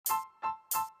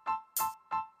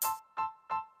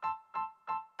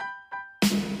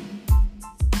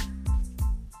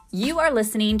You are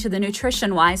listening to the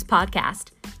Nutrition Wise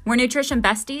podcast, where nutrition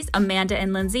besties Amanda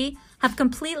and Lindsay have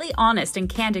completely honest and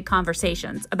candid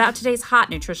conversations about today's hot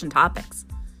nutrition topics.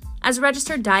 As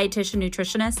registered dietitian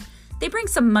nutritionists, they bring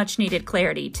some much needed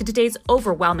clarity to today's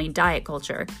overwhelming diet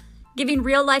culture, giving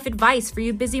real life advice for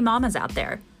you busy mamas out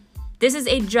there. This is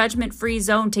a judgment-free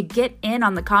zone to get in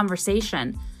on the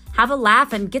conversation, have a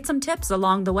laugh, and get some tips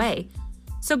along the way.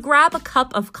 So grab a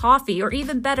cup of coffee, or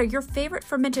even better, your favorite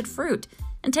fermented fruit,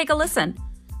 and take a listen.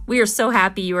 We are so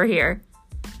happy you are here.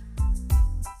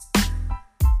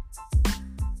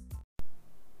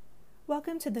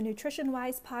 Welcome to the Nutrition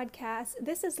Wise podcast.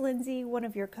 This is Lindsay, one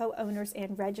of your co-owners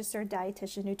and registered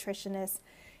dietitian nutritionist.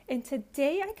 And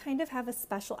today I kind of have a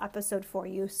special episode for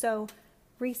you. So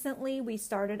recently we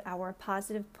started our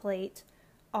Positive Plate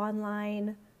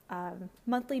online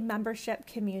monthly membership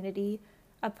community,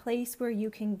 a place where you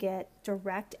can get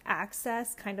direct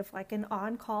access, kind of like an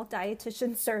on-call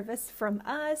dietitian service from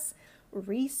us,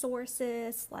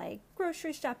 resources like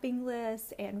grocery shopping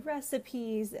lists and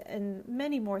recipes and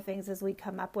many more things as we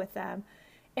come up with them.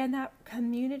 And that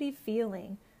community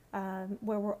feeling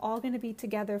where we're all going to be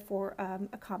together for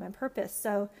a common purpose.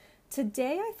 So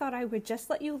today I thought I would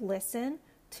just let you listen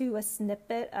to a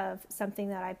snippet of something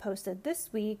that I posted this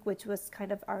week, which was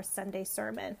kind of our Sunday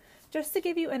sermon, just to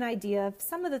give you an idea of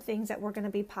some of the things that we're going to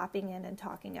be popping in and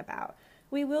talking about.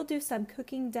 We will do some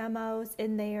cooking demos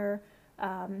in there,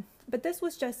 but this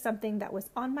was just something that was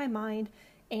on my mind,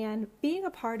 and being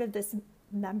a part of this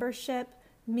membership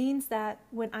means that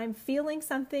when I'm feeling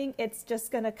something, it's just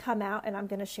going to come out and I'm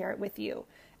going to share it with you,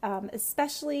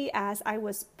 especially as I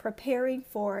was preparing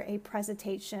for a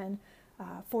presentation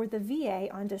for the VA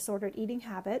on disordered eating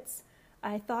habits.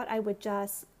 I thought I would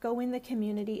just go in the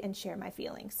community and share my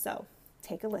feelings. So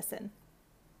take a listen.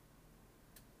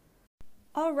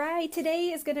 All right,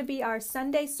 today is going to be our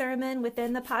Sunday sermon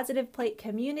within the Positive Plate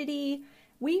community.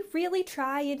 We really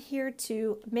try in here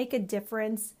to make a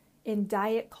difference in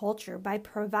diet culture by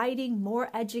providing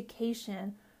more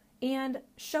education and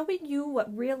showing you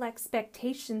what real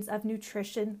expectations of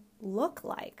nutrition look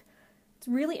like. It's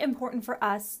really important for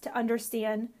us to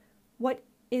understand what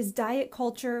is diet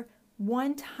culture,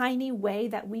 one tiny way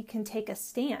that we can take a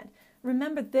stand.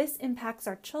 Remember, this impacts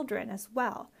our children as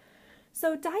well.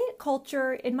 So diet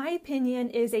culture, in my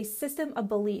opinion, is a system of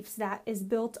beliefs that is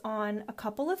built on a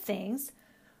couple of things.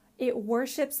 It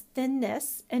worships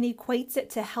thinness and equates it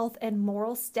to health and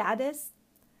moral status,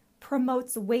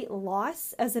 promotes weight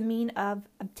loss as a mean of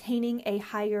obtaining a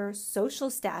higher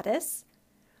social status,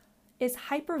 is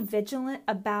hypervigilant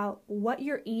about what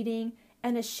you're eating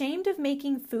and ashamed of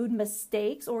making food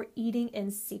mistakes or eating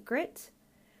in secret,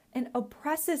 and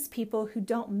oppresses people who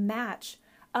don't match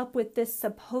up with this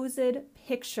supposed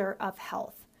picture of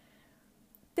health.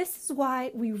 This is why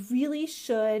we really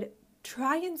should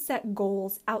try and set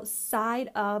goals outside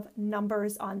of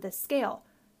numbers on the scale.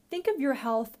 Think of your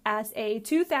health as a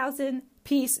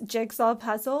 2,000-piece jigsaw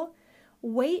puzzle.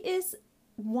 Weight is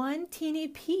one teeny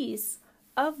piece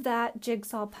of that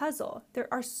jigsaw puzzle. There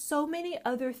are so many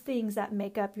other things that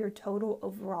make up your total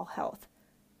overall health.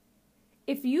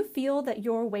 If you feel that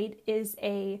your weight is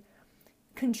a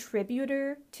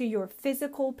contributor to your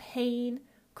physical pain,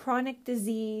 chronic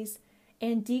disease,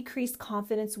 and decreased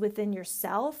confidence within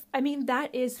yourself, that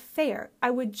is fair.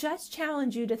 I would just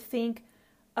challenge you to think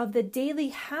of the daily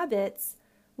habits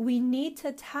we need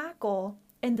to tackle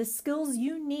and the skills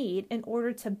you need in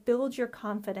order to build your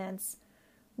confidence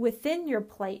within your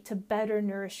plate to better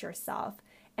nourish yourself,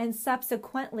 and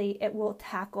subsequently it will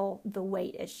tackle the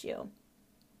weight issue.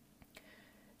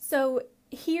 So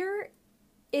here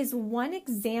is one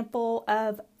example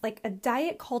of like a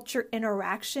diet culture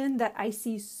interaction that I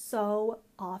see so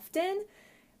often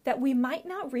that we might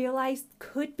not realize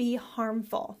could be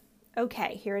harmful.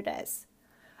 Okay, here it is.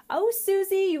 Oh,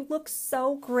 Susie, you look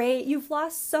so great. You've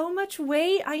lost so much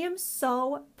weight. I am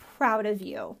so proud of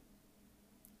you.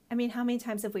 How many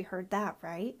times have we heard that,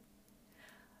 right?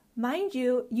 Mind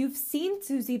you, you've seen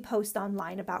Susie post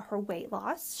online about her weight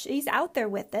loss. She's out there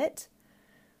with it.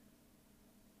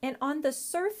 And on the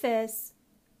surface,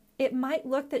 it might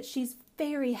look that she's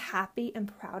very happy and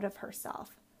proud of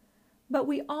herself. But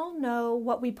we all know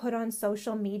what we put on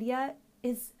social media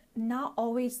is not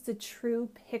always the true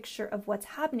picture of what's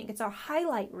happening. It's our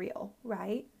highlight reel,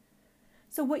 right?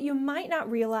 So what you might not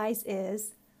realize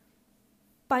is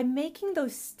by making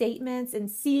those statements and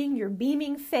seeing your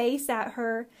beaming face at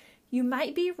her, you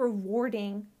might be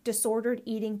rewarding disordered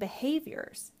eating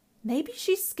behaviors. Maybe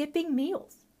she's skipping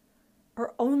meals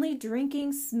or only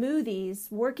drinking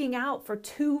smoothies, working out for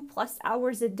 2+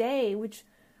 hours a day, which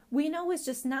we know is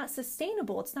just not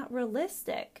sustainable. It's not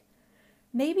realistic.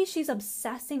 Maybe she's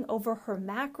obsessing over her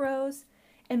macros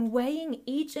and weighing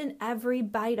each and every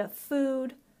bite of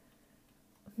food.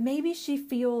 Maybe she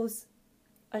feels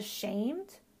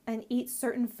ashamed and eats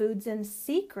certain foods in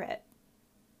secret,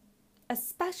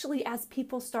 especially as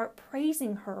people start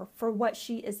praising her for what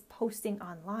she is posting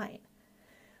online.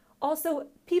 Also,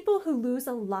 people who lose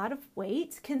a lot of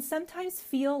weight can sometimes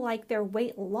feel like their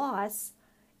weight loss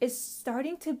is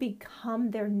starting to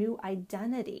become their new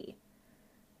identity,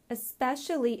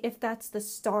 especially if that's the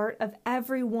start of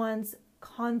everyone's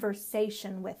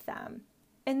conversation with them.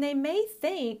 And they may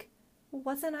think,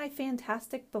 wasn't I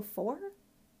fantastic before?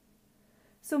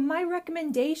 So my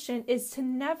recommendation is to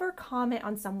never comment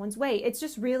on someone's weight. It's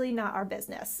just really not our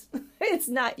business. It's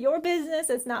not your business.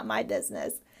 It's not my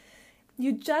business.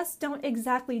 You just don't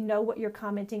exactly know what you're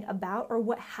commenting about or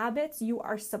what habits you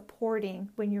are supporting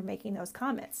when you're making those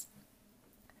comments.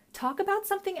 Talk about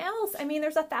something else. I mean,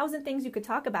 there's 1,000 things you could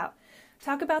talk about.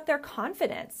 Talk about their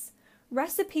confidence,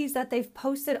 recipes that they've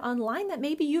posted online that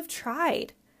maybe you've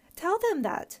tried. Tell them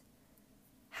that.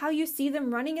 How you see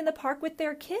them running in the park with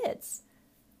their kids.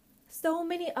 So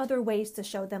many other ways to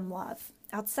show them love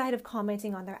outside of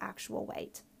commenting on their actual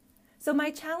weight. So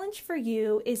my challenge for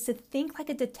you is to think like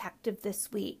a detective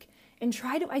this week and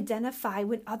try to identify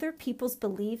when other people's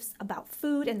beliefs about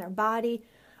food and their body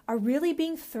are really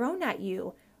being thrown at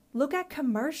you. Look at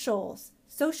commercials,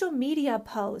 social media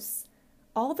posts,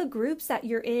 all the groups that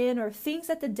you're in or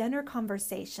things at the dinner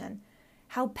conversation,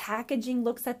 how packaging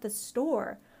looks at the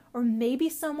store, or maybe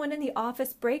someone in the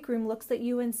office break room looks at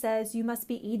you and says, you must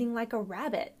be eating like a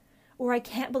rabbit, or I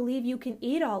can't believe you can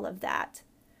eat all of that.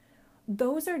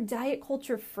 Those are diet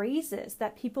culture phrases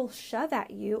that people shove at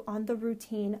you on the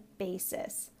routine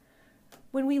basis.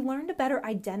 When we learn to better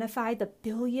identify the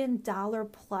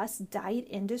billion-dollar-plus diet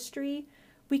industry,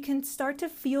 we can start to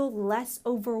feel less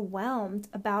overwhelmed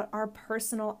about our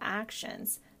personal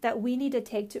actions that we need to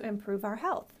take to improve our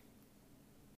health.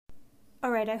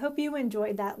 All right, I hope you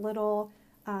enjoyed that little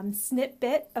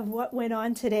snippet of what went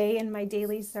on today in my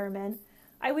daily sermon.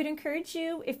 I would encourage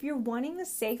you, if you're wanting a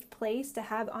safe place to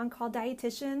have on-call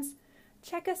dietitians,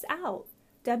 check us out,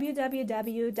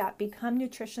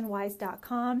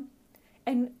 www.becomenutritionwise.com,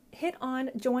 and hit on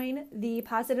join the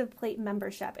Positive Plate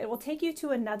membership. It will take you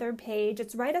to another page.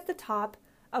 It's right at the top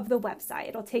of the website.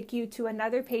 It'll take you to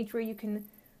another page where you can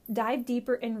dive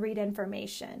deeper and read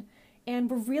information.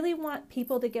 And we really want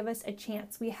people to give us a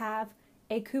chance. We have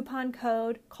a coupon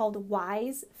code called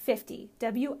WISE50,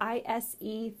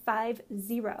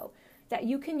 WISE50, that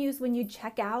you can use when you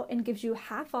check out and gives you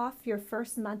half off your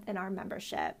first month in our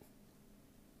membership.